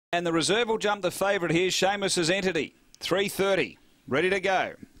And the reserve will jump the favourite here, Seamus's Entity. 3:30. Ready to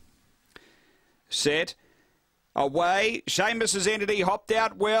go. Set. Away. Seamus's Entity hopped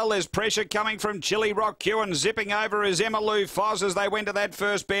out well. There's pressure coming from Chili Rock Q, and zipping over is Emmylou Foz as they went to that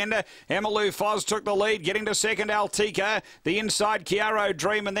first bend. Emmylou Foz took the lead, getting to second Altica. The inside Chiaro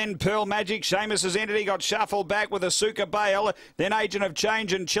Dream and then Pearl Magic. Seamus's Entity got shuffled back with Asuka Bale. Then Agent of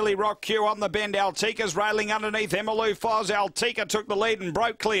Change and Chili Rock Q on the bend. Altica's railing underneath Emmylou Foz. Altica took the lead and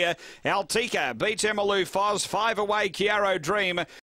broke clear. Altica beats Emmylou Foz. 5 away Chiaro Dream.